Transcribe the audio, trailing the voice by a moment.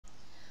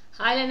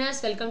Hi learners,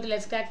 welcome to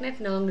Let's CrackNET.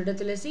 நான் உங்களோட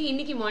துளசி.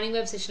 இன்னைக்கு மார்னிங்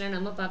வெப் செஷன்ல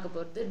நம்ம பார்க்க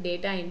போறது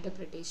டேட்டா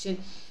இன்டர்பிரிட்டேஷன்.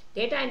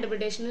 டேட்டா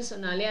இன்டர்பிரிட்டேஷன்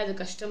சொன்னாலே அது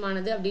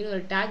கஷ்டமானது அப்படினு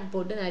ஒரு டாக்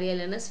போட்டு நிறைய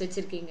learners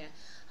வெச்சிருக்கீங்க.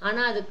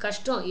 ஆனா அது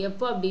கஷ்டம்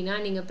எப்போ அப்படினா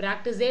நீங்க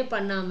பிராக்டீஸே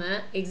பண்ணாம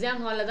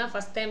எக்ஸாம் ஹால்ல தான்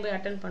ஃபர்ஸ்ட் டைம் போய்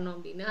அட்டெண்ட் பண்ணோம்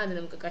அப்படினா அது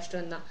நமக்கு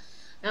கஷ்டம் தான்.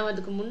 நாம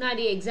அதுக்கு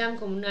முன்னாடி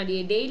எக்ஸாம்க்கு முன்னாடி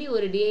டெய்லி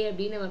ஒரு டே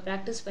அப்படி நம்ம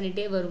பிராக்டீஸ்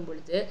பண்ணிட்டே வரும்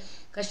பொழுது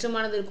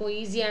கஷ்டமானது இருக்கும்,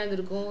 ஈஸியானது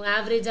இருக்கும்,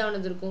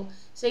 ஆவரேஜானது இருக்கும்.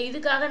 சோ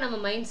இதுக்காக நம்ம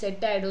மைண்ட்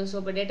செட் ஆயிடும். சோ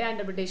இப்போ டேட்டா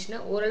இன்டர்பிரிட்டேஷனை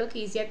ஓரளவுக்கு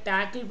ஈஸியா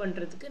டாக்கிள்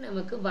பண்றதுக்கு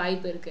நமக்கு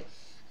வாய்ப்பு இருக்கு.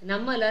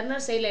 நம்ம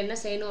லர்னர் சைடுல என்ன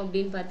செய்யணும்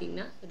அப்படினு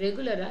பாத்தீங்கன்னா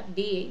ரெகுலரா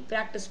DI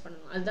பிராக்டீஸ்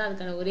பண்ணனும். அதுதான்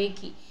அதுக்கான ஒரே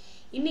கீ.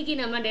 இன்னைக்கு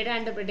நம்ம டேட்டா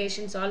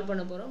இன்டர்பிரிட்டேஷன் சால்வ்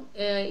பண்ண போறோம்.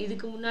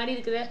 இதுக்கு முன்னாடி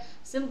இருக்கிற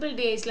சிம்பிள்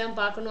DIஸ்லாம்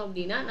பார்க்கணும்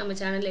அப்படினா நம்ம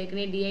சேனல்ல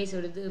ஏற்கனவே DIஸ்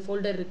ஓட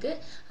ஃபோல்டர் இருக்கு.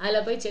 அதுல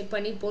போய் செக்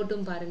பண்ணி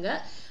போட்டும் பாருங்க.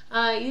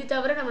 இது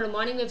தவிர நம்ம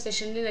மார்னிங் வெப்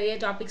செஷன்ல நிறைய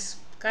டாபிக்ஸ்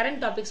கரண்ட்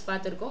டாபிக்ஸ்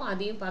பார்த்திருக்கோம்.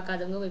 அதையும்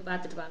பார்க்காதவங்க போய்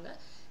பார்த்துட்டு வாங்க.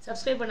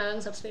 சப்ஸ்கிரைப்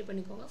பண்ணாதவங்க சப்ஸ்கிரைப்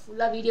பண்ணிக்கோங்க.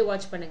 ஃபுல்லா வீடியோ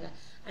வாட்ச் பண்ணுங்க.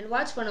 அண்ட்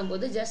வாட்ச்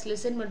பண்ணும்போது ஜஸ்ட்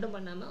லிசன் மட்டும்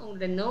பண்ணாம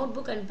உங்களோட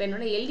நோட்புக் அண்ட்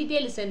பென்னோட எழுதிட்டே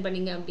லிசன்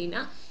பண்ணீங்க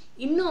அப்படினா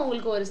இன்னும்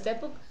உங்களுக்கு ஒரு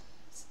ஸ்டெப்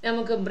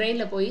நமக்கு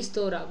பிரெயின்ல போய்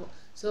ஸ்டோர் ஆகும்.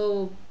 So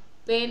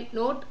pen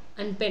note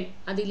and pen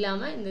அது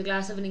இல்லாம இந்த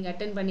கிளாஸை நீங்க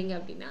அட்டெண்ட் பண்ணீங்க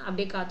அப்படினா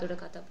அப்படியே காத்தோட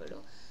காத்தா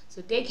போய்டும். So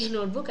take your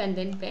notebook and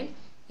then pen.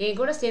 என்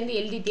கூட சேர்ந்து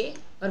எழுதிட்டே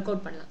வொர்க்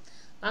அவுட் பண்ணலாம்.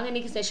 வாங்க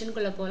இன்னைக்கு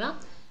செஷனுக்குள்ள போலாம்.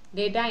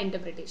 Data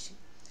interpretation.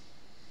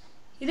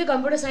 இது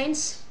கம்ப்யூட்டர்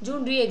சயின்ஸ்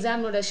ஜூன் REEXAM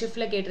ஓட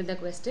ஷிஃப்ட்ல கேட்டிருந்த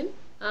क्वेश्चन.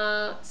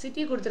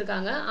 சிட்டி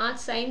கொடுத்திருக்காங்க,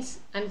 ஆர்ட்ஸ் சயின்ஸ்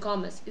அண்ட்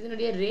காமர்ஸ்.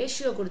 இதனுடைய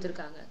ரேஷியோ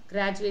கொடுத்திருக்காங்க.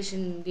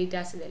 கிராஜுவேஷன்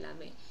டீடைல்ஸ் இது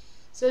எல்லாமே.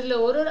 சோ இதுல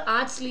ஒரு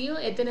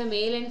ஆர்ட்ஸ்லயும் எத்தனை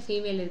மேல் அண்ட்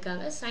ஃபீமேல்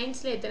இருக்காங்க,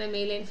 சயின்ஸ்ல எத்தனை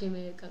மேல் அண்ட்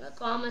ஃபீமேல் இருக்காங்க,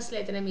 காமர்ஸ்ல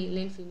எத்தனை மேல்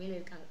அண்ட் ஃபீமேல்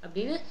இருக்காங்க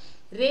அப்படினு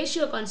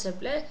ரேஷியோ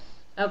கான்செப்ட்ல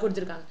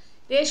கொடுத்திருக்காங்க.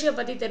 ரேஷியோ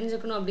பத்தி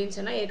தெரிஞ்சுக்கணும் அப்படினு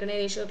சொன்னா ஏற்கனவே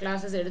ரேஷியோ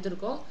கிளாसेस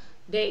எடுத்துறோம்.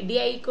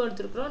 DI க்கு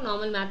எடுத்துறோம்,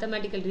 நார்மல்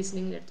மேத்தமேட்டிக்கல்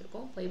ரீசனிங்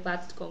எடுத்துறோம். போய்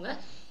பார்த்துக்கோங்க.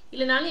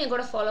 இல்லனாலும் என்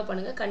கூட ஃபாலோ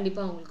பண்ணுங்க,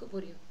 கண்டிப்பா உங்களுக்கு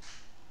புரியும்.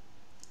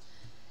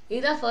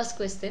 இதுதான் first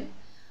question.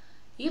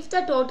 If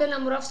the total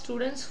number of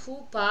students who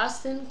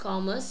passed in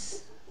commerce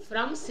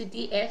from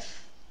city F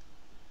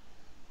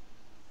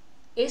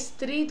is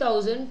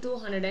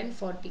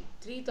 3240,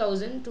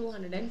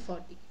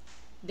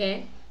 then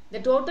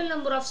the total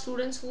number of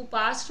students who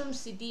passed from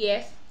city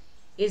F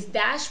is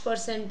dash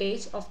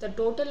percentage of the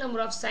total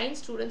number of science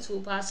students who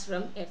passed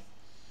from F.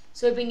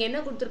 So இப்போ இங்க என்ன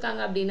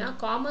கொடுத்திருக்காங்க அப்படினா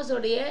commerce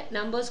உடைய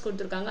numbers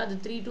கொடுத்திருக்காங்க. அது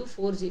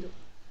 3240.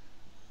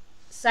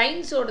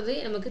 Science ஓடது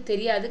நமக்கு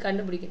தெரியாது,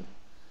 கண்டுபிடிக்கணும்.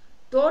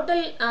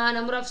 Total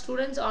number of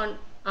students on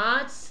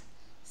arts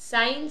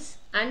science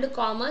and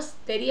commerce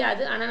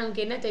தெரியாது. ஆனா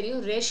நமக்கு என்ன தெரியும்,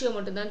 ரேஷியோ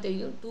மட்டும் தான்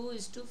தெரியும்.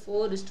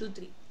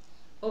 2:4:3.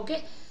 ஓகே.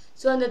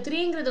 சோ அந்த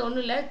 3ங்கிறது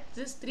ஒண்ணும் இல்ல,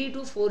 this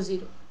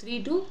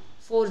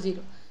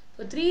 3240.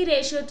 இப்போ 3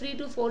 ரேஷியோ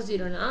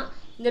 3240 னா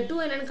இந்த 2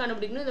 என்னன்னு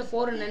கண்டுபிடிக்கணும், இந்த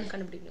 4 என்னன்னு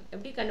கண்டுபிடிக்கணும்.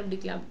 எப்படி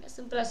கண்டுபிடிக்கலாம் அப்படினா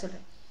சிம்பிளா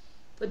சொல்றேன்.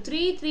 இப்போ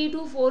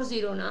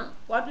 33240 னா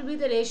what will be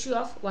the ratio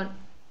of 1?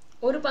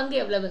 ஒரு பங்கு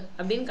எவ்வளவு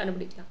அப்படினு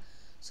கண்டுபிடிக்கலாம்.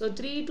 So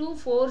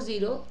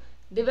 3240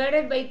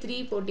 divided by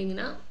 3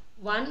 போடிங்கனா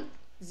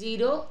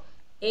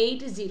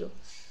 1080.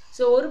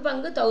 சோ ஒரு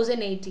பங்கு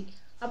 1080.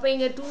 அப்ப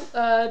இங்க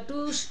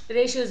 2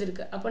 ரேஷியோஸ்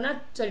இருக்கு. அப்பனா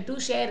சாரி 2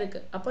 ஷேர் இருக்கு.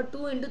 அப்ப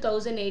 2 into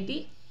 1080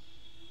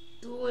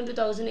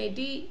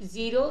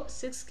 0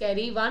 6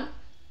 carry 1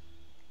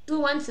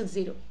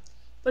 2160.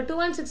 இப்ப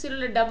 2160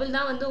 ல டபுள்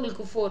தான் வந்து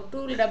உங்களுக்கு 4.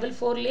 2 ல டபுள்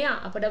 4 இல்லையா?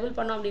 அப்ப டபுள்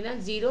பண்ணோம் அப்படினா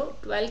 0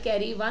 12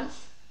 carry 1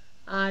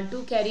 2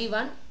 carry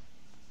 1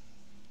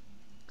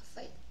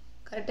 5.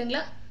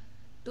 கரெக்ட்டுங்களா?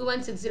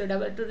 2160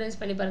 டபுள் 2 டைம்ஸ்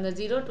பண்ணி பாருங்க.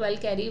 0 12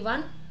 carry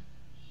 1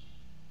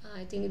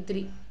 I think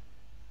 3.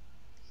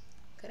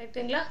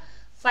 கரெக்ட்டுங்களா?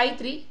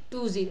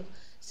 5320.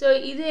 சோ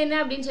இது என்ன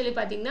அப்படினு சொல்லி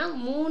பாத்தீங்கன்னா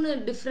மூணு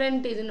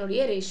டிஃபரண்ட் இதனுடைய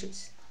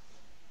ரேஷியோஸ்.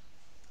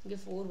 இங்க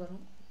 4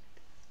 வரும்.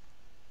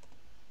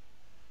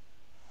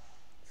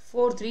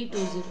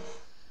 4320.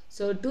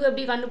 சோ 2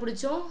 எப்படி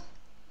கண்டுபிடிச்சோம்?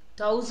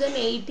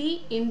 1080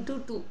 into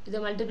 2. இத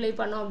மல்டிப்ளை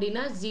பண்ணோம்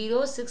அப்படினா 0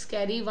 6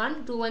 carry 1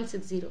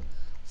 2160.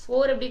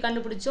 4 எப்படி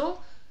கண்டுபிடிச்சோம்?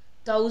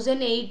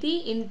 1080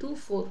 into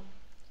 4.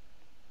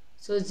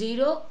 So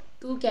 0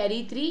 2 carry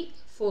 3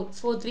 4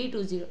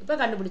 4320. இப்போ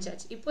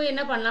கண்டுபிடிச்சாச்சு. இப்போ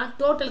என்ன பண்ணலாம்,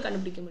 டோட்டல்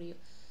கண்டுபிடிக்க முடியும்.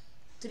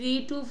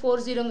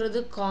 3240ங்கிறது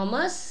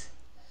காமர்ஸ்,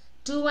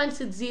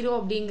 2160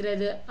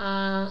 அப்படிங்கிறது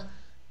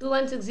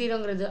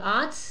 2160ங்கிறது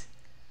ஆர்ட்ஸ்,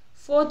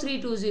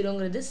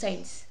 4320ங்கிறது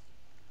சயின்ஸ்.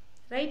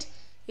 ரைட்?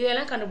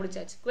 இதெல்லாம்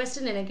கண்டுபிடிச்சாச்சு.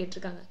 क्वेश्चन என்ன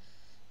கேட்டிருக்காங்க?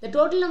 The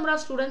total number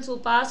of students who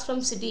passed from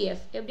city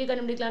F. எப்படி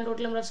கண்டுபிடிக்கலாம்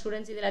total number of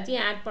students? இது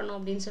எல்லாத்தையும் ஆட் பண்ணோம்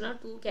அப்படினு சொன்னா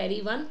 2 carry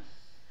 1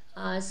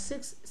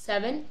 6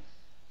 7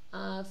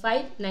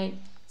 5 9.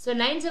 So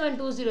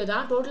 9720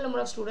 தான் total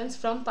number of students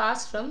from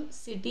passed from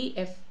city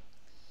F.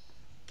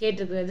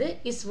 கேட்டிருக்கிறது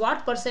is what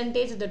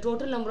percentage of the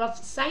total number of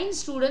science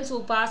students who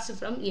passed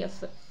from F.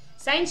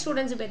 science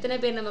students இப்போ எத்தனை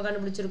பேர் நம்ம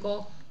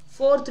கண்டுபிடிச்சிருக்கோம்?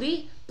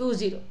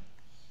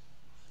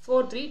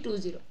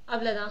 4320.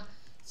 அவ்வளவுதான்.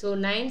 So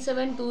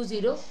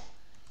 9720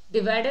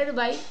 divided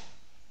by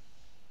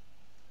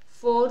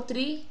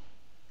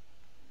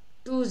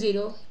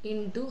 4320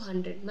 into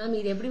 100. Ma'am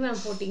இது எப்படி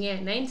மேம் போட்டீங்க?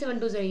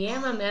 9720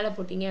 ஏன் மேம் மேல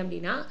போட்டீங்க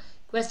அப்படினா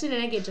question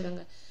என்ன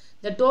கேட்டிருக்காங்க?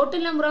 The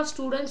total number of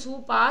students who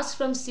passed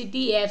from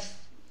city F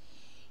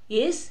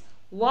is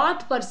what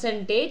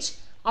percentage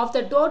of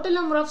the total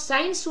number of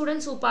science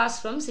students who passed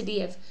from city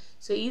F.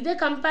 So இதை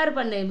கம்பேர்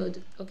பண்ணும்போது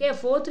ஓகே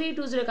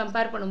 4320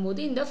 கம்பேர் பண்ணும்போது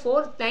இந்த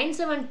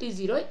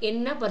 4970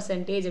 என்ன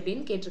பர்சன்டேஜ்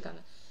அப்படின்னு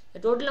கேட்டிருக்காங்க.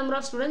 The total number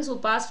of students who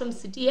passed from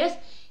city F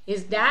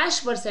is dash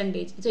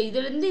percentage. So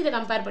இதிலிருந்து இதை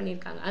compare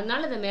பண்ணியிருக்காங்க.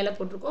 அதனால இதை மேலே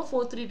போட்டிருக்கோம்,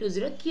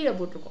 4320 கீழே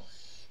போட்டிருக்கோம்.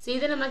 ஸோ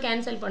இதை நம்ம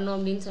கேன்சல் பண்ணோம்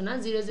அப்படின்னு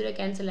சொன்னால் 00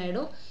 கேன்சல்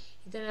ஆகிடும்.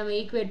 இதை நம்ம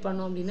ஈக்குவேட்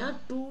பண்ணோம் அப்படின்னா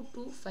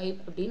 225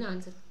 அப்படின்னு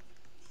ஆன்சர்,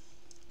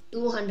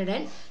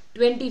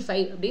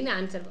 225 அப்படின்னு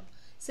ஆன்சர் வரும்.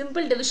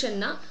 சிம்பிள் டிவிஷன்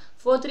தான்.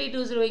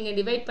 4320 இங்கே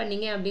டிவைட்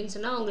பண்ணிங்க அப்படின்னு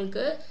சொன்னால்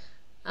உங்களுக்கு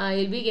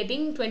வில் பி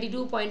கெட்டிங்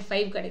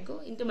 22.5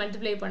 கிடைக்கும். இன்ட்டு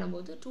மல்டிப்ளை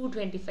பண்ணும்போது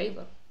 225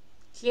 வரும்.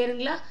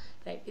 கிளியருங்களா?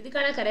 ரைட்,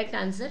 இதுக்கான கரெக்ட்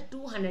ஆன்சர்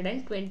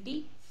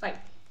 225.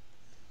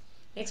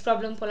 நெக்ஸ்ட்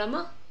ப்ராப்ளம்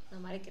போகலாமா?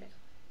 நான் மறைக்கிறேன்.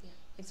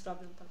 நெக்ஸ்ட்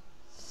ப்ராப்ளம் போகலாம்.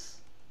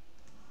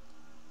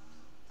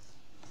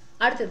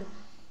 அடுத்தது,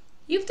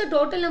 if the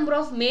total number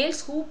of males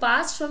who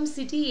passed from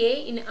city A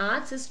in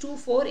arts is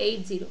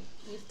 2480.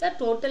 If the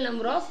total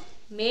number of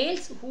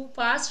males who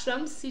passed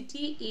from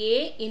city A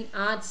in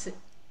arts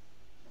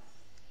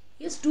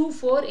is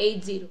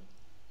 2480.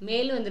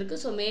 மேல் வந்திருக்கு,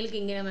 so மேலுக்கு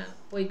இங்கே நம்ம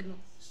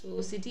போய்க்கணும். So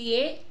city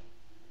A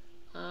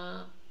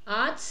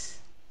arts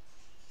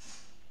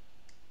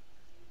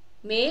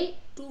male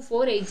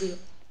 2480.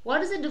 What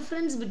is the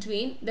difference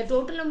between the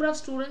total number of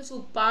students who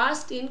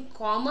passed in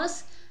commerce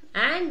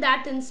and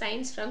that in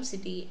science from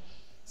city A?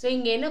 So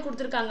இங்கே என்ன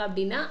கொடுத்துருக்காங்க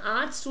அப்படின்னா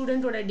arts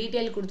ஸ்டூடெண்ட்டோட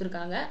detail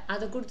கொடுத்துருக்காங்க.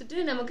 அதை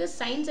கொடுத்துட்டு நமக்கு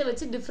சயின்ஸை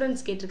வச்சு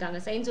டிஃப்ரென்ஸ் கேட்டிருக்காங்க.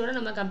 சயின்ஸோட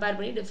நம்ம கம்பேர்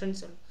பண்ணி டிஃப்ரென்ஸ்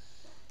சொல்லணும்.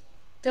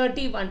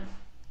 31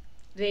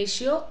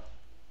 ரேஷியோ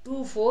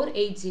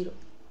 2480.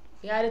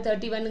 யார்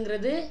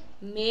 31ங்கிறது?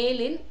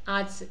 மேல் இன்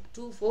ஆர்ட்ஸ்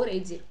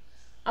 2480.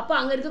 அப்போ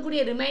அங்கே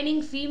இருக்கக்கூடிய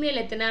ரிமைனிங்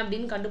ஃபீமேல் எத்தனை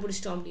அப்படின்னு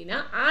கண்டுபிடிச்சிட்டோம் அப்படின்னா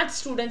ஆர்ட்ஸ்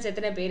ஸ்டூடெண்ட்ஸ்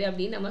எத்தனை பேர்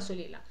அப்படின்னு நம்ம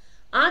சொல்லிடலாம்.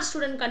 ஆர்ட்ஸ்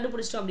ஸ்டூடெண்ட்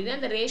கண்டுபிடிச்சிட்டோம் அப்படின்னா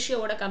அந்த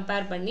ரேஷியோவோட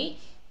கம்பேர் பண்ணி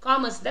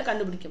காமர்ஸ் தான்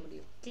கண்டுபிடிக்க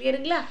முடியும்.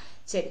 கிளியருங்களா?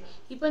 சரி,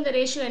 இப்போ இந்த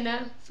ரேஷியோ என்ன?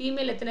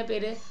 ஃபீமேல் எத்தனை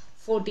பேர்?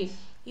 14.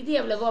 இது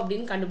எவ்வளவோ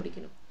அப்படின்னு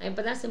கண்டுபிடிக்கணும். நான்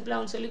இப்போ தான் சிம்பிளாக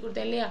அவங்க சொல்லி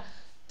கொடுத்தேன் இல்லையா?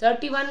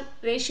 31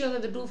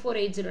 ரேஷியோங்கிறது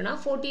 2480னா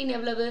 14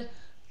 எவ்வளவு?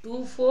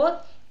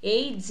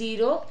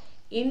 2480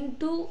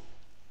 இன்ட்டு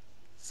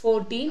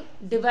 14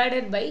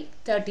 டிவைடட் பை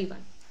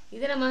 31.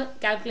 இதை நம்ம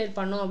கால்குலேட்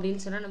பண்ணோம்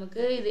அப்படின்னு சொன்னால்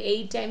நமக்கு இது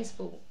 8 டைம்ஸ்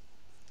போகும்,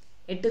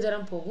 8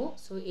 தரம் போகும்.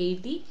 So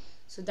 80.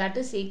 So that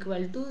is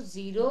equal to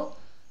 0.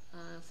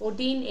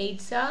 14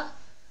 8s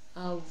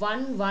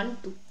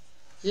 112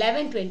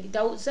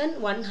 1120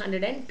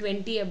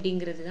 1120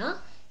 அப்படிங்கிறது தான்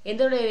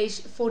எந்தோட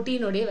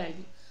 14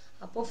 வேல்யூ.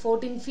 அப்போது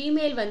 14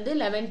 ஃபீமேல் வந்து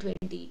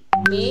 1120,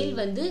 மேல்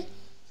வந்து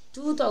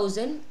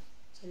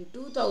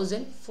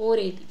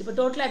 2480. இப்போ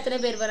டோட்டலாக எத்தனை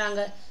பேர்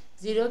வராங்க?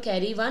 0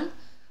 கேரி 1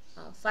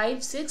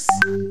 5 6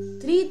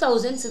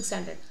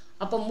 3600.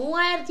 அப்போ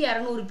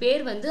 3600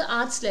 பேர் வந்து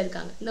ஆர்ட்ஸில்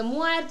இருக்காங்க. இந்த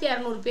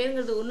 3600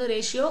 பேருங்கிறது ஒன்று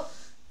ரேஷியோ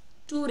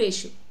 2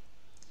 ரேஷியோ.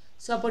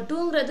 ஸோ அப்போ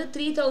 2ங்கிறது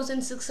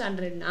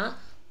 3600னா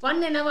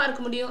 1 என்னவா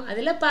இருக்க முடியும்?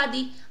 அதில்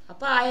பாதி.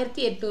 அப்போ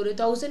 1800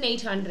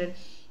 1800.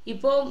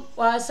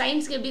 இப்போது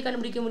சயின்ஸ்க்கு எப்படி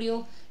கண்டுபிடிக்க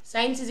முடியும்?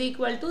 Science is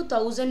equal to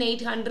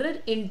 1800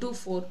 into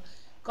 4.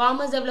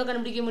 Commerce எவ்வளோ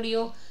கண்டுபிடிக்க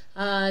முடியும்?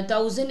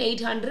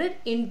 1800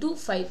 இன்டூ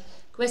 5.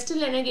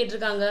 கொஸ்டினில் என்ன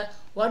கேட்டிருக்காங்க?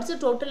 What is the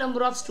total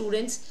number of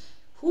students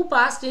who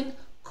past in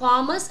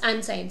commerce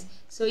and science.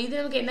 So இது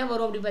நமக்கு என்ன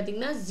வரும் அப்படி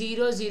பார்த்தீங்கன்னா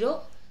 00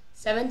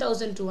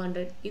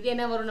 7200. இது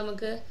என்ன வரும்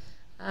நமக்கு?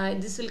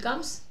 this will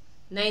comes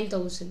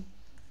 9000.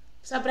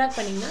 சப்ராக்ட்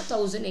பண்ணிங்கன்னா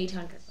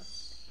 1800.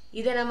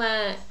 இதை நம்ம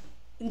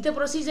இந்த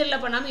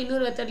ப்ரொசீஜரில் பண்ணாமல்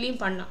இன்னொரு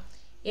மெத்தட்லேயும் பண்ணலாம்.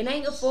 ஏன்னா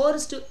இங்கே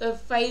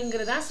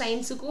 4:5ங்கிறதா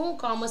சயின்ஸுக்கும்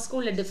காமர்ஸுக்கும்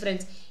உள்ள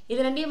டிஃப்ரென்ஸ். இது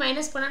ரெண்டையும்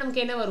மைனஸ் பண்ணால்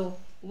நமக்கு என்ன வரும்?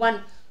 1.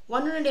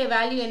 1னுடைய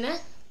வேல்யூ என்ன?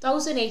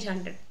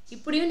 1800.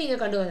 இப்படியும்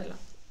நீங்கள் கொண்டு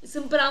வரலாம்,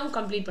 சிம்பிளாகவும்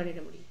கம்ப்ளீட் பண்ணிட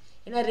முடியும்.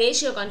 ஏன்னா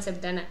ரேஷியோ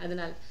கான்செப்ட் தானே,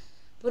 அதனால்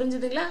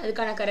புரிஞ்சுதுங்களா?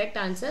 அதுக்கான கரெக்ட்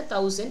ஆன்சர்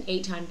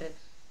 1800.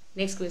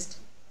 Next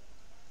question.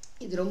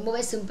 இது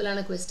ரொம்பவே சிம்பிளான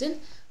கொஸ்டின்,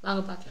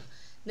 வாங்க பார்க்கலாம்.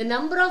 The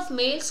number of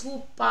males who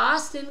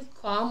passed in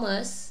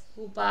commerce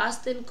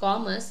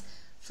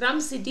from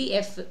city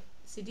F.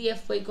 City F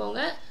போய்க்கோங்க.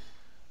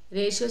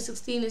 Ratio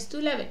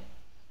 16:11.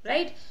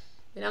 Right?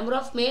 The number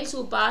of males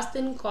who passed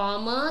in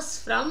commerce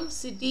from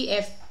city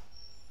F.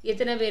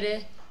 எத்தனை பேர்?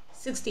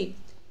 16.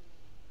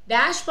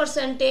 Dash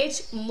percentage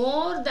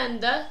more than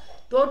the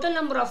total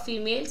number of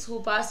females who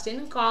passed in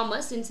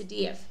commerce in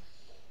city F.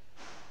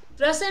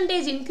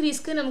 Percentage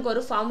increaseக்கு நமக்கு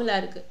ஒரு formula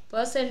இருக்குது.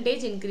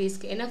 Percentage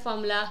increaseக்கு என்ன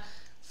formula?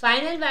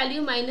 Final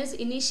value minus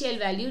initial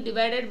value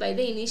divided by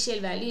the initial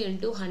value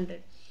into 100.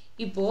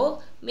 இப்போது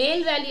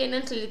மேல் value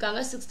என்னன்னு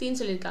சொல்லியிருக்காங்க? 16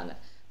 சொல்லியிருக்காங்க.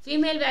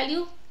 Female value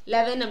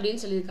 11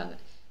 அப்படின்னு சொல்லியிருக்காங்க.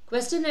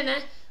 கொஸ்டின் என்ன?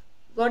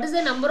 What is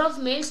the number of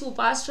males who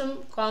passed from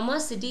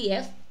commerce city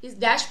F is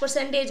dash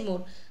percentage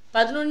more.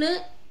 11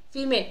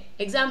 female.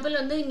 Example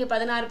வந்து இங்கே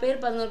 16 பேர்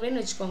 11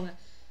 பேர்னு வச்சுக்கோங்க.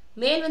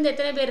 மேல் வந்து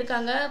எத்தனை பேர்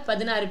இருக்காங்க?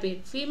 16 பேர்.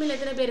 ஃபீமேல்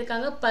எத்தனை பேர்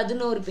இருக்காங்க?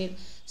 11 பேர்.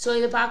 ஸோ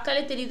இதை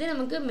பார்க்காலே தெரியுது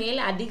நமக்கு மேல்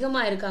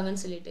அதிகமாக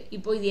இருக்காங்கன்னு சொல்லிட்டு.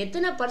 இப்போ இது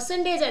எத்தனை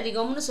பர்சன்டேஜ்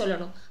அதிகம்னு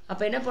சொல்லணும்.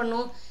 அப்போ என்ன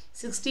பண்ணும்?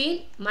 16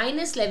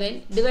 minus 11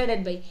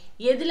 divided by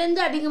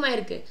எதுலேருந்து அதிகமாக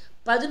இருக்குது?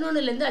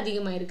 11லேருந்து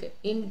அதிகமாக இருக்குது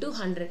இன்ட்டு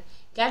 100.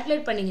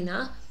 கேல்குலேட் பண்ணிங்கன்னா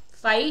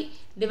 5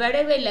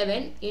 divided by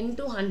 11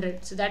 into 100.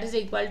 So that is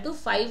equal to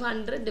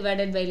 500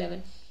 divided by 11.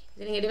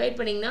 இதை நீங்கள் divide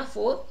பண்ணிங்கன்னா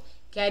 4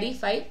 carry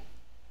 5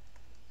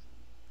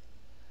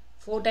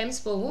 4 times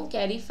போகும்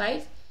carry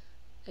 5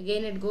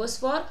 again it goes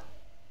for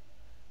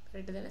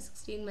greater than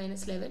 16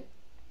 minus 11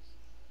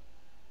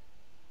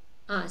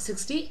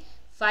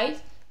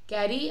 65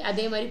 carry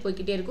அதே மாதிரி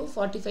போய்க்கிட்டே இருக்கும்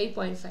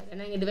 45.5.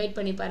 ஏன்னா இங்கே டிவைட்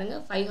பண்ணி பாருங்க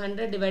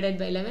 500 divided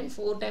by 11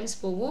 4 times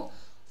போகும்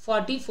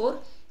 44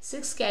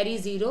 6 carry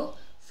 0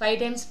 5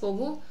 times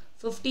போகும்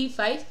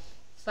 55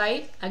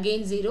 5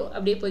 again 0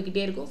 அப்படியே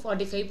போய்க்கிட்டே இருக்கும்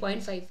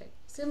 45.55.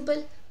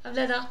 சிம்பிள்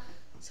அவ்வளோதான்.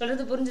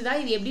 சொல்கிறது புரிஞ்சுதா?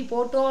 இது எப்படி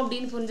போட்டோம்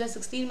அப்படின்னு புரிஞ்சா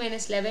 16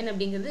 minus 11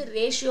 அப்படிங்கிறது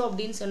ரேஷியோ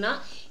அப்படின்னு சொன்னால்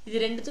இது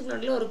ரெண்டுத்துக்கு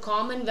நடுவில் ஒரு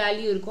காமன்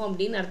வேல்யூ இருக்கும்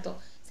அப்படின்னு அர்த்தம்.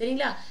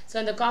 சரிங்களா? ஸோ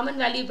அந்த காமன்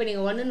வேல்யூ இப்போ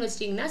நீங்கள் 1ன்னு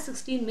வச்சிட்டிங்கன்னா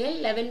 16 மேல்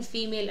 11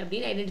 ஃபீமேல்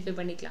அப்படின்னு ஐடென்டிஃபை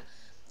பண்ணிக்கலாம்.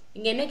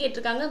 இங்கே என்ன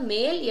கேட்டிருக்காங்க?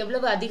 மேல்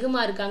எவ்வளவு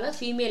அதிகமாக இருக்காங்க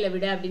ஃபீமேலை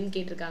விட அப்படின்னு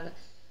கேட்டிருக்காங்க.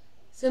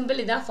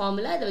 சிம்பிள் இதான்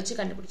ஃபார்முலா, இதை வச்சு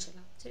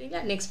கண்டுபிடிச்சிடலாம்.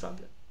 சரிங்களா? Next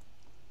problem.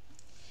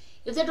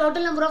 If the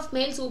total number of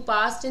males who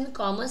passed in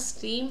commerce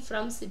stream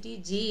from city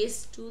G is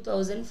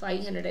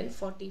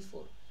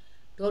 2544.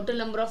 Total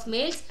number of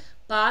males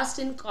passed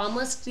in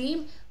commerce stream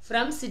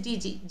from city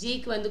G. G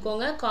க்கு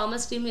வந்துக்கோங்க.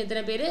 commerce stream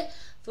எத்தனை பேர்?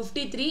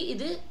 53.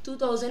 இது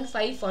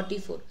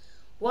 2544.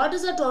 What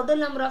is the total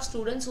number of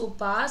students who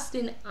passed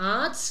in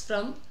arts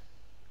from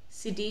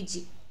city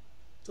G?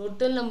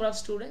 Total number of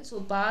students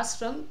who passed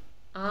from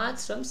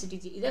arts from city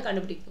G. இதை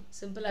கண்டுபிடிக்கும்.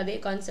 Simple அதே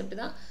concept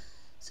தான்.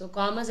 So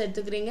commerce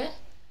எடுத்துக்கிறீங்க.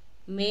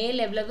 மேல்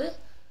எவ்வளவு?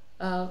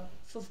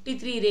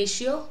 53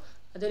 ரேஷியோ,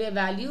 அதோடைய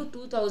வேல்யூ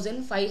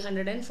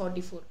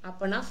 2544.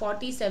 அப்போனா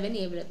 47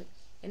 எவ்வளவு?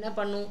 என்ன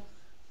பண்ணும்?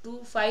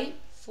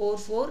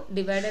 2544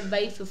 divided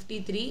by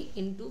 53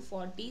 into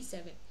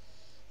 47.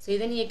 ஸோ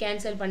இதை நீங்கள்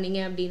கேன்சல் பண்ணிங்க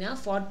அப்படின்னா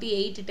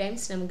 48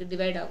 டைம்ஸ் நமக்கு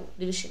டிவைட் ஆகும்,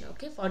 division.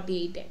 Okay,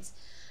 48 times.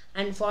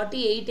 And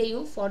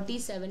 48ஐயும்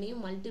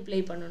 47ஐயும் multiply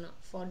பண்ணணும்.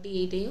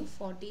 48ஐயும்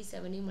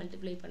 47ஐயும்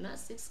மல்டிப்ளை பண்ணால்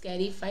 6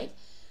 carry 5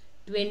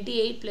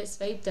 28 plus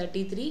 5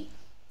 33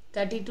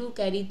 32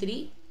 carry 3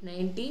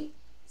 19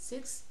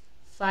 6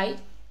 5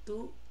 2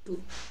 2.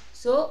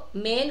 So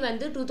male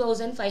வந்து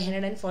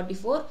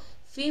 2544,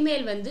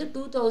 ஃபீமேல் வந்து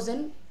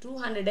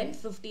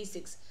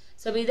 2256.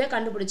 ஸோ இதை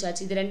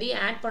கண்டுபிடிச்சாச்சு. இது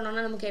ரெண்டையும் ஆட்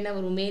பண்ணோன்னா நமக்கு என்ன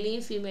வரும்?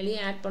 மேலையும்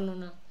ஃபீமேலையும் ஆட்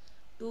பண்ணோன்னா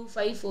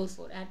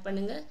 2544 ஆட்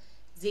பண்ணுங்க.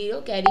 0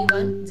 carry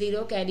 1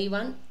 0 carry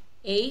 1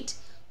 8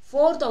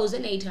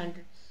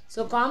 4800. ஸோ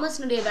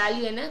காமர்ஸ்னுடைய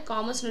வேல்யூ என்ன?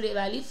 காமர்ஸ்னுடைய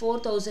வேல்யூ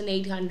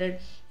 4800.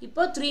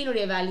 இப்போ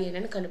 3னுடைய வேல்யூ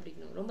என்னன்னு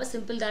கண்டுபிடிக்கணும். ரொம்ப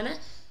சிம்பிள் தானே?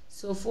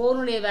 ஸோ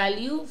 4னுடைய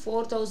வேல்யூ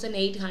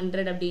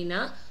 4800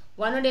 அப்படின்னா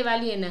 1உடைய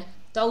வேல்யூ என்ன?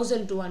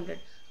 1200.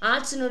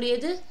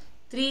 ஆர்ட்ஸினுடையது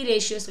 3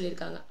 ரேஷியோ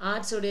சொல்லியிருக்காங்க.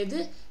 ஆர்ட்ஸுடையது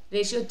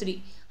ரேஷியோ 3.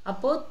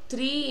 அப்போது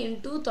 3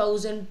 into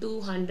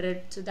 1200.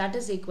 So that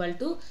is equal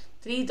to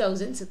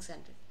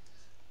 3600.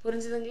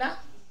 புரிஞ்சுதுங்களா?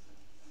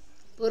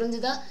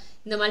 புரிஞ்சுதா?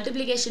 இந்த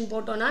மல்டிப்ளிகேஷன்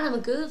போட்டோன்னா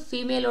நமக்கு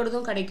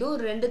ஃபீமேலோடதும் கிடைக்கும்,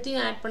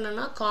 ரெண்டுத்தையும் ஆட்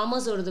பண்ணோன்னா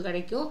காமர்ஸோடது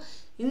கிடைக்கும்.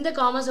 இந்த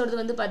காமர்ஸோடது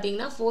வந்து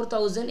பார்த்தீங்கன்னா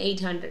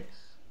 4800.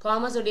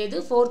 காமர்ஸ் உடையது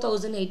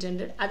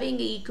 4800. அதை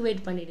இங்கே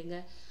ஈக்குவேட் பண்ணிடுங்க.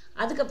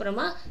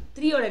 அதுக்கப்புறமா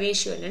 3யோட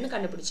ரேஷியோ என்னன்னு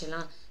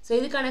கண்டுபிடிச்சிடலாம். ஸோ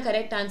இதுக்கான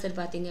கரெக்ட் ஆன்சர்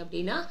பார்த்தீங்க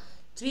அப்படின்னா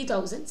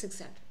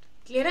 3600.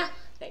 கிளியரா?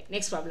 ரைட்,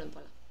 நெக்ஸ்ட் ப்ராப்ளம்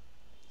போகலாம்.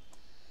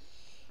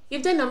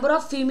 If the number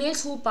of females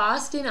who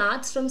passed in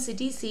arts from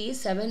city C is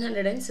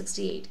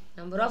 768.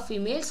 Number of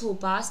females who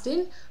passed in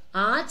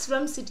arts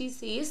from city C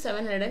is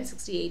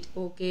 768.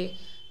 Okay.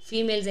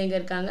 Females எங்கே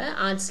இருக்காங்க?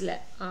 ஆர்ட்ஸில்.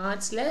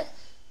 ஆர்ட்ஸில்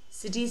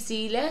city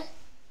சியில்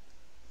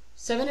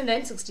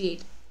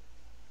 768.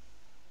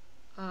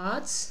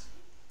 Arts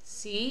C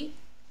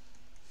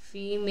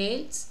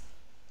females,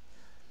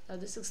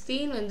 அது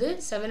 16 வந்து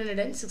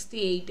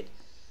 768.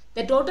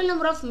 The total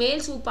number of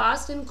males who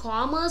passed in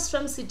commerce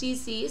from city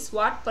C is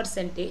what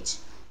percentage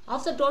of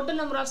the total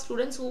number of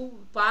students who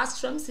passed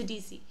from city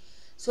C?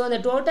 So அந்த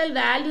total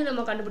value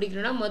நம்ம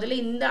கண்டுபிடிக்கணும்னா முதல்ல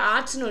இந்த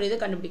ஆர்ட்ஸ்னுடைய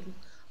கண்டுபிடிக்கணும்.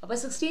 அப்போ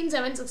 16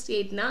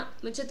 768னா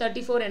மிச்சம்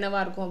 34 என்னவா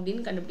இருக்கும்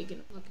அப்படின்னு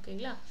கண்டுபிடிக்கணும்.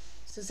 ஓகேங்களா?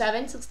 So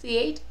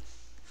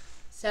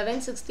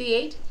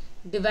 768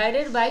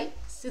 divided by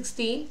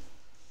 16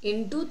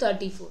 into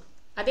 34.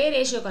 அதே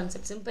ரேஷியோ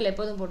கான்செப்ட், சிம்பிள்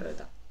எப்போதும் போடுறது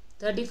தான்.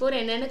 34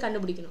 என்னன்னு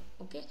கண்டுபிடிக்கணும்.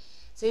 ஓகே,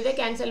 ஸோ இதை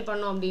கேன்சல்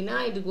பண்ணோம் அப்படின்னா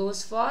it goes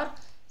for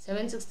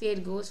 768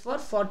 goes for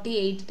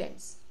 48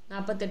 times.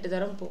 48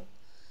 தரம் போகும்.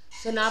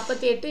 ஸோ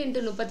 48 into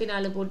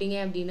 34 போட்டிங்க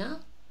அப்படின்னா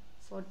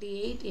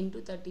 48 into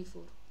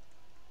 34.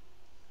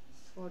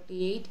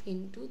 48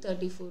 into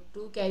 34.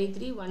 2 carry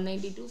 3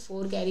 192.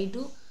 4 carry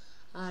 2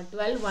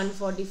 12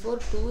 144.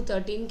 2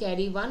 13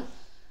 carry 1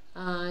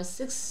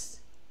 6.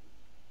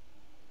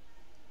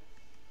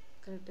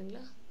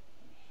 கரெக்டுங்களா?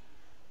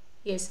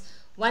 எஸ்,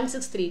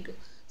 1632.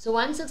 ஸோ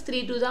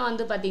 1632 தான்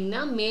வந்து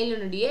பார்த்தீங்கன்னா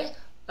மேலுடைய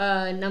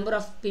நம்பர்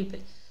ஆஃப்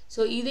பீப்புள்.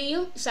 ஸோ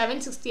இதையும்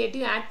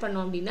 768 ஆட்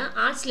பண்ணோம் அப்படின்னா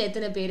ஆர்ட்ஸில்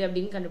எத்தனை பேர்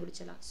அப்படின்னு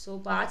கண்டுபிடிச்சலாம். ஸோ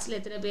இப்போ ஆர்ட்ஸில்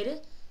எத்தனை பேர்?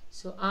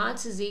 So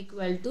arts is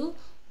equal to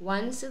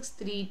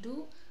 1632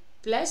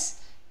 plus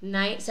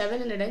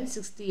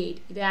 768.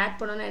 இதை ஆட்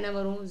பண்ணோன்னா என்ன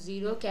வரும்?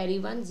 0 carry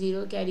 1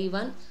 0 carry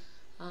 1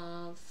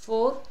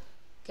 4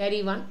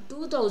 carry 1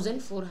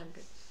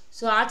 2400.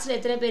 ஸோ ஆர்ட்ஸில்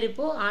எத்தனை பேர்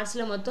இப்போது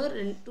ஆர்ட்ஸில் மொத்தம்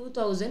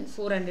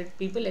 2400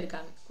 people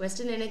இருக்காங்க.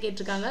 கொஸ்டின் என்ன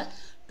கேட்டிருக்காங்க,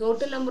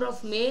 total number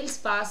of males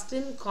past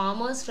in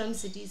commerce from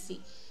city C.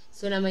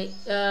 So நம்ம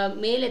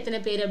மேல் எத்தனை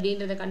பேர்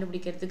அப்படின்றத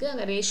கண்டுபிடிக்கிறதுக்கு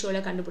அங்கே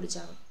ரேஷியோவில்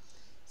கண்டுபிடிச்சாங்க.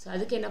 ஸோ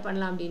அதுக்கு என்ன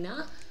பண்ணலாம் அப்படின்னா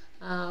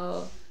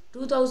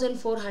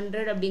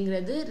 2400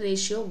 அப்படிங்கிறது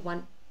ரேஷியோ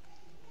 1.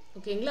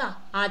 ஓகேங்களா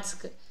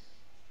ஆர்ட்ஸ்க்கு.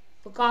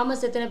 இப்போ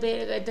காமர்ஸ்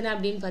எத்தனை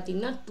அப்படின்னு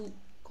பார்த்தீங்கன்னா 2.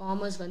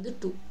 காமர்ஸ் வந்து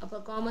 2. அப்போ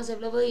காமர்ஸ்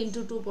எவ்வளவு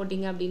இன்ட்டு 2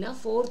 போட்டிங்க அப்படின்னா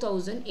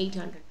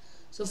 4800.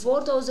 ஸோ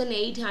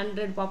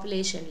 4800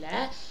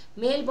 பாப்புலேஷனில்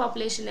மேல்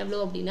பாப்புலேஷன் எவ்வளோ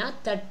அப்படின்னா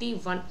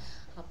 31.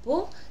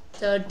 அப்போது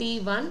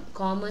 31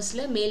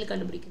 காமர்ஸில் மேல்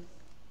கண்டுபிடிக்கணும்.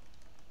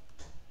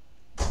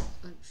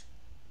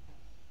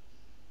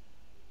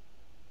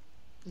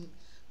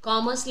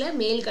 காமர்ஸில்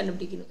மேல்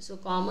கண்டுபிடிக்கணும். ஸோ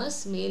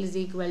காமர்ஸ் மேல் is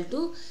equal to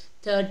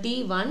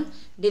 31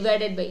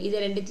 divided by இது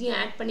ரெண்டுத்தையும்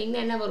ஆட்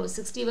பண்ணிங்கன்னா என்ன வரும்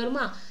 60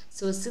 வருமா.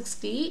 So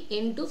 60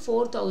 into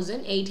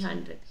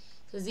 4800.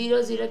 ஸோ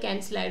 0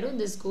 கேன்சல் ஆகிடும்.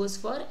 திஸ் கோஸ்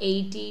ஃபார்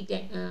 80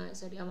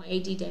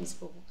 டைம்ஸ்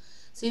போகும்.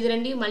 ஸோ இது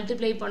ரெண்டையும்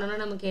மல்டிப்ளை பண்ணோன்னா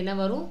நமக்கு என்ன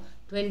வரும்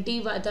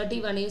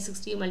 31ஐயும்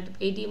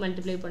 80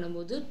 மல்டிப்ளை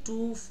பண்ணும்போது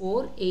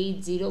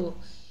 2480 வரும்.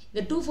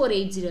 இந்த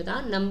 2480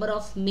 தான் number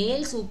of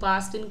males who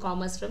passed in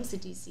commerce from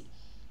city C.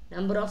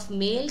 number of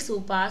males who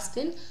passed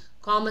in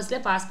commerce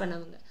pass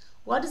பண்ணவங்க.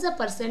 what is the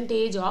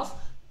percentage of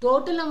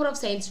total number of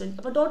science students?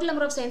 அப்போ total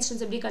number of science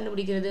students எப்படி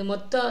கண்டுபிடிக்கிறது,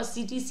 மொத்த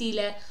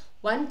CTCல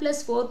 1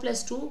 + 4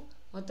 + 2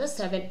 மொத்தம்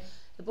 7.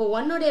 இப்போ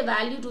 1 உடைய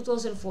value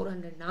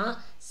 2400னா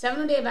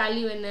 7 உடைய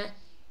value என்ன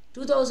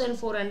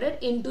 2400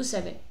 into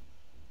 7.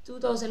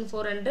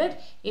 2400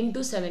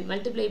 into 7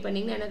 மல்டிப்ளை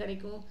பண்ணிங்கன்னா என்ன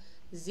கிடைக்கும்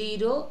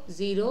 0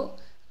 0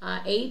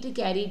 8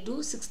 கேரி 2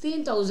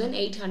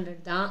 16800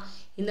 தான்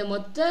இந்த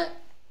மொத்த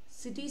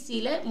சிட்டி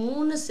சில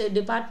 3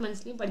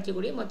 டிபார்ட்மெண்ட்ஸ்லையும்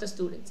படிக்கக்கூடிய மொத்த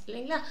ஸ்டூடெண்ட்ஸ்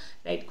இல்லைங்களா.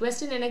 ரைட்.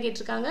 கொஸ்டின் என்ன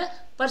கேட்டிருக்காங்க,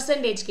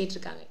 பர்சன்டேஜ்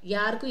கேட்டிருக்காங்க.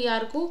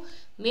 யாருக்கும்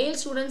மேல்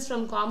ஸ்டூடெண்ட்ஸ்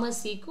ஃப்ரம்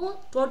காமர்ஸ் சிக்கும்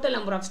டோட்டல்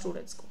நம்பர் ஆஃப்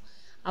ஸ்டூடெண்ட்ஸ்க்கும்.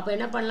 அப்போ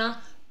என்ன பண்ணலாம்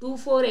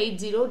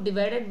 2480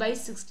 டிவைடட் பை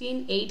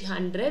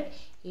 16800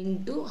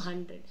 இன்ட்டு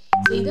 100.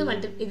 ஸோ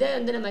இதை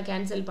வந்து நம்ம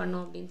கேன்சல்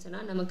பண்ணோம் அப்படின்னு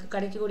சொன்னால் நமக்கு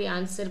கிடைக்கக்கூடிய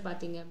ஆன்சர்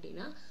பார்த்தீங்க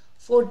அப்படின்னா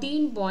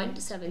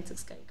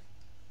 14.76 கிடைக்கும்.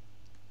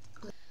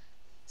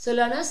 ஸோ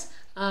லேர்னர்ஸ்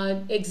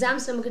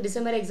எக்ஸாம்ஸ் நமக்கு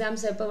டிசம்பர்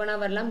எக்ஸாம்ஸ் எப்போ வேணால்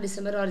வரலாம்,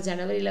 டிசம்பர் ஆர்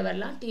ஜனவரியில்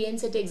வரலாம்.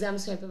 TNSET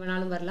எக்ஸாம்ஸ் எப்போ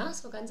வேணாலும் வரலாம்.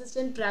 ஸோ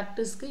கன்சிஸ்டன்ட்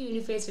ப்ராக்டிஸ்க்கு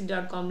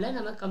unifacestudy.comல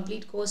நம்ம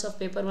கம்ப்ளீட் கோர்ஸ் ஆஃப்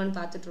பேப்பர் 1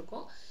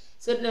 பார்த்துட்ருக்கோம்.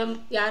 ஸோ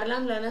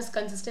யாரெல்லாம் லேர்னர்ஸ்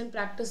கன்சிஸ்டன்ட்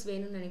ப்ராக்டிஸ்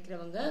வேணும்னு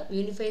நினைக்கிறவங்க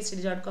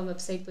unifacestudy.com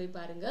வெப்சைட் போய்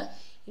பாருங்கள்.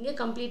 இங்கே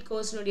கம்ப்ளீட்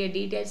கோர்ஸ்னுடைய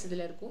டீட்டெயில்ஸ்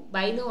இதில் இருக்கும்.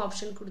 பை நோ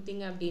ஆப்ஷன்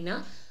கொடுத்தீங்க அப்படின்னா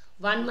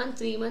 1 month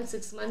 3 months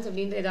 6 months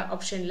அப்படின்ற ஏதாவது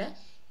ஆப்ஷனில்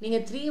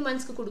நீங்கள் 3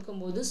 monthsக்கு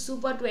கொடுக்கும்போது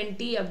சூப்பர்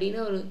 20 அப்படின்னு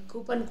ஒரு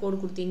கூப்பன் கோடு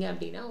கொடுத்தீங்க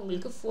அப்படின்னா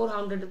உங்களுக்கு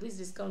 400 rupees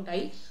டிஸ்கவுண்ட்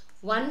ஆகி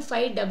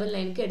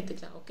 1599க்கு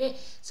எடுத்துக்கலாம். ஓகே.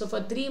 So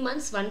for 3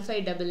 months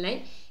 1599.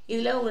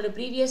 இதில் உங்களோட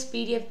ப்ரீவியஸ்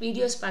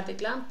வீடியோஸ்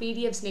பார்த்துக்கலாம்,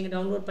 பிடிஎஃப்ஸ் நீங்கள்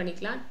டவுன்லோட்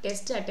பண்ணிக்கலாம்,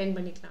 டெஸ்ட் அட்டென்ட்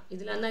பண்ணிக்கலாம்.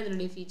 இதெல்லாம் தான்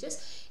இதனுடைய features.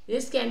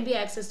 This can be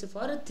accessed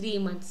for 3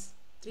 months.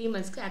 3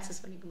 monthsக்கு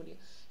access பண்ணிக்க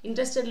முடியும்.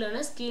 இன்ட்ரெஸ்டட்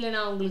லேர்னர்ஸ் கீழே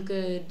நான் உங்களுக்கு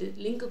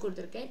லிங்க்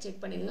கொடுத்துருக்கேன்,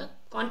 செக் பண்ணிடுங்க.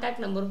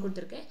 கான்டாக்ட் நம்பரும்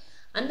கொடுத்துருக்கேன்,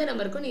 அந்த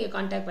நம்பருக்கும் நீங்கள்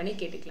கான்டாக்ட் பண்ணி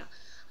கேட்டுக்கலாம்.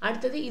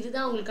 அடுத்தது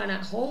இதுதான் உங்களுக்கான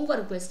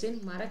ஹோம்ஒர்க் கொஸ்டின்,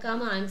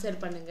 மறக்காமல் ஆன்சர்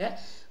பண்ணுங்கள்.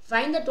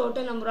 Find the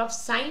total number of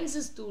science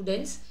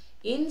students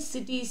in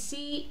city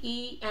C, E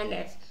and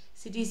F.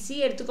 City C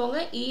எடுத்துக்கோங்க,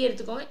 இ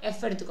எடுத்துக்கோங்க,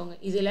 எஃப் எடுத்துக்கோங்க.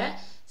 இதில்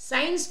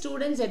சயின்ஸ்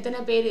ஸ்டூடெண்ட்ஸ் எத்தனை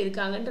பேர்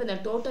இருக்காங்கன்ற அந்த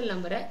டோட்டல்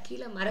நம்பரை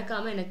கீழே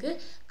மறக்காமல் எனக்கு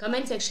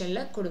கமெண்ட்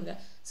செக்ஷனில் கொடுங்க.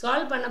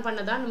 சால்வ்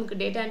பண்ண தான் நமக்கு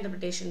டேட்டா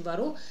இன்டர்பிரிட்டேஷன்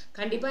வரும்.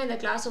 கண்டிப்பாக இந்த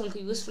கிளாஸ்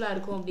உங்களுக்கு யூஸ்ஃபுல்லாக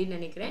இருக்கும் அப்படின்னு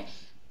நினைக்கிறேன்.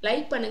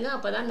 லைக் பண்ணுங்கள்,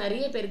 அப்போ தான்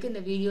நிறைய பேருக்கு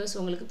இந்த வீடியோஸ்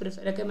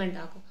உங்களுக்கு ரெக்கமெண்ட்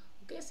ஆகும்.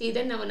 ஓகே. ஸோ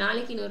இதை நம்ம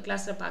நாளைக்கு இன்னொரு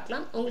கிளாஸில்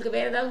பார்க்கலாம். உங்களுக்கு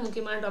வேறு ஏதாவது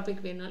முக்கியமான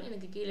டாபிக் வேணுனாலும்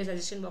எனக்கு கீழே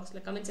சஜஷன்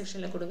பாக்ஸில் கமெண்ட்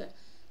செக்ஷனில் கொடுங்க.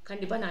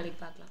 கண்டிப்பாக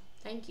நாளைக்கு பார்க்கலாம்.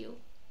 தேங்க்யூ.